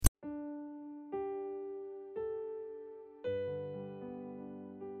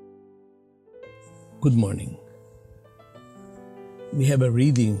Good morning. We have a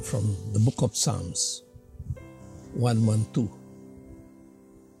reading from the book of Psalms 112.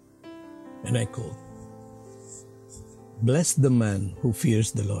 And I quote, "Bless the man who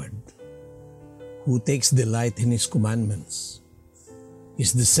fears the Lord, who takes delight in his commandments.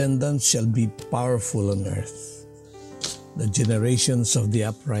 His descendants shall be powerful on earth. The generations of the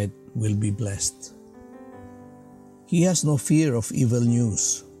upright will be blessed. He has no fear of evil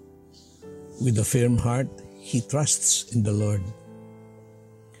news. With a firm heart, he trusts in the Lord.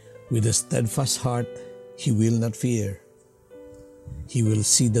 With a steadfast heart, he will not fear. He will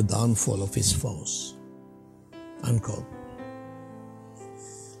see the downfall of his foes." Unquote.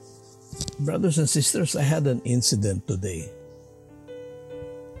 Brothers and sisters, I had an incident today.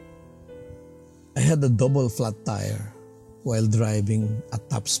 I had a double flat tire while driving at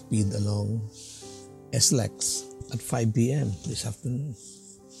top speed along SLEX at 5 p.m. this afternoon.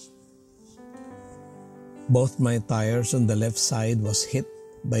 Both my tires on the left side was hit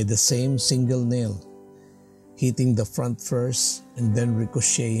by the same single nail, hitting the front first and then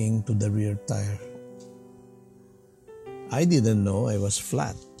ricocheting to the rear tire. I didn't know I was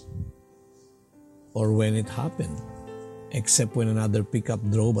flat or when it happened, except when another pickup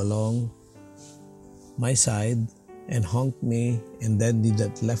drove along my side and honked me and then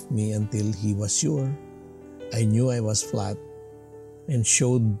didn't left me until he was sure I knew I was flat and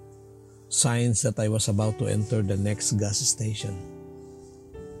showed signs that I was about to enter the next gas station.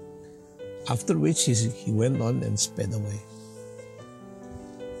 After which he went on and sped away.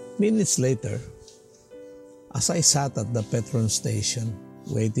 Minutes later, as I sat at the petrol station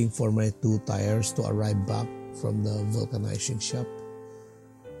waiting for my two tires to arrive back from the vulcanizing shop,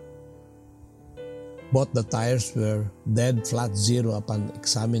 both the tires were dead flat zero upon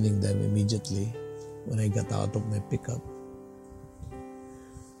examining them immediately when I got out of my pickup.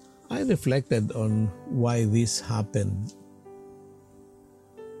 I reflected on why this happened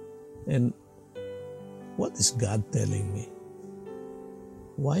and what is God telling me?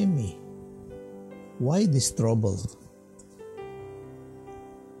 Why me? Why this trouble?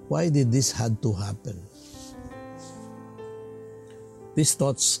 Why did this had to happen? These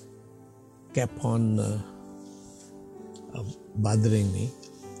thoughts kept on bothering me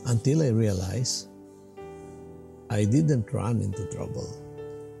until I realized I didn't run into trouble.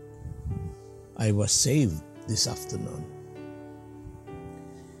 I was saved this afternoon.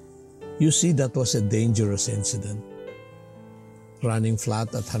 You see, that was a dangerous incident. Running flat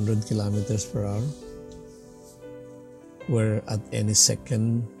at 100 kilometers per hour, where at any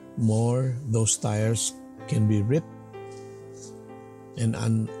second more, those tires can be ripped and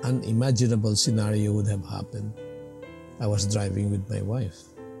an unimaginable scenario would have happened. I was driving with my wife.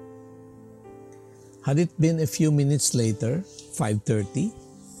 Had it been a few minutes later, 5:30,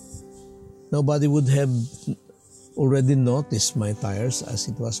 nobody would have already noticed my tires as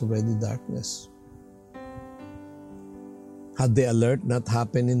it was already darkness. Had the alert not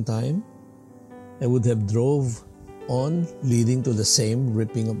happened in time, I would have drove on, leading to the same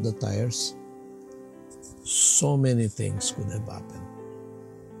ripping of the tires. So many things could have happened.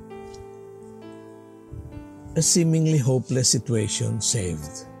 A seemingly hopeless situation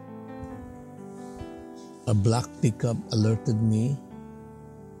saved. A black pickup alerted me.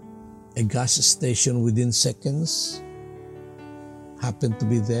 A gas station within seconds happened to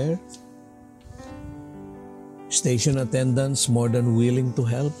be there. Station attendants more than willing to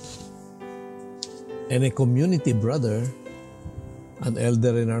help. And a community brother, an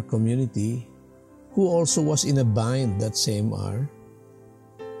elder in our community, who also was in a bind that same hour,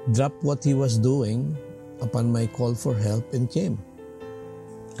 dropped what he was doing upon my call for help and came.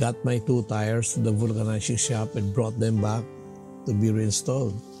 Got my two tires to the vulcanizing shop and brought them back to be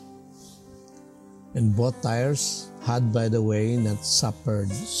reinstalled. And both tires had, by the way, not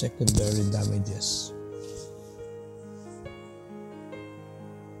suffered secondary damages.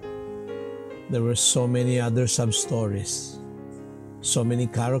 There were so many other sub-stories, so many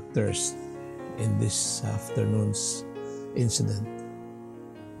characters in this afternoon's incident.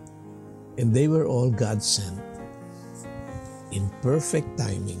 And they were all God sent in perfect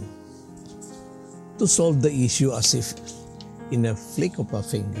timing to solve the issue as if in a flick of a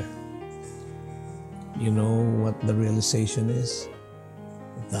finger. You know what the realization is?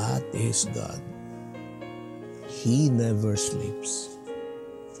 That is God. He never sleeps.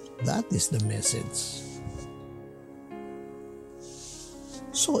 That is the message.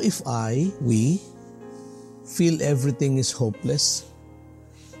 So if we feel everything is hopeless,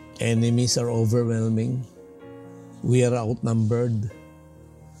 enemies are overwhelming, we are outnumbered,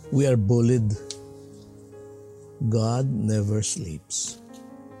 we are bullied, God never sleeps.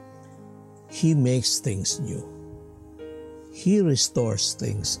 He makes things new. He restores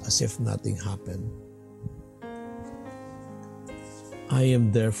things as if nothing happened. I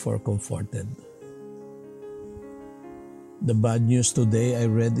am therefore comforted. The bad news today I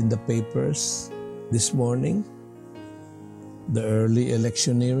read in the papers this morning, the early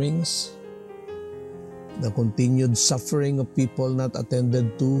electioneerings, the continued suffering of people not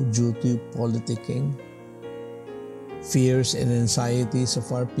attended to due to politicking, fears and anxieties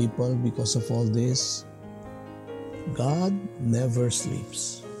of our people because of all this. God never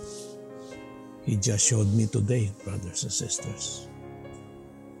sleeps. He just showed me today, brothers and sisters.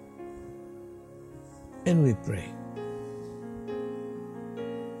 And we pray.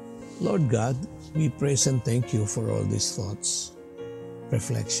 Lord God, we praise and thank you for all these thoughts,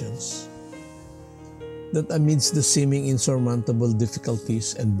 reflections, that amidst the seeming insurmountable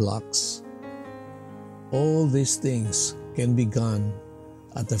difficulties and blocks, all these things can be gone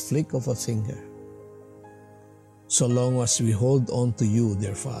at the flick of a finger, so long as we hold on to you,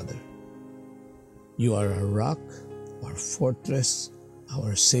 dear Father. You are our rock, our fortress,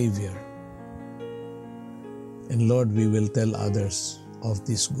 our Savior. And Lord, we will tell others of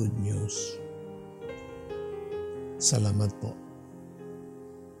this good news. Salamat po.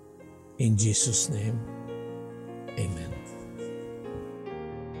 In Jesus' name, amen.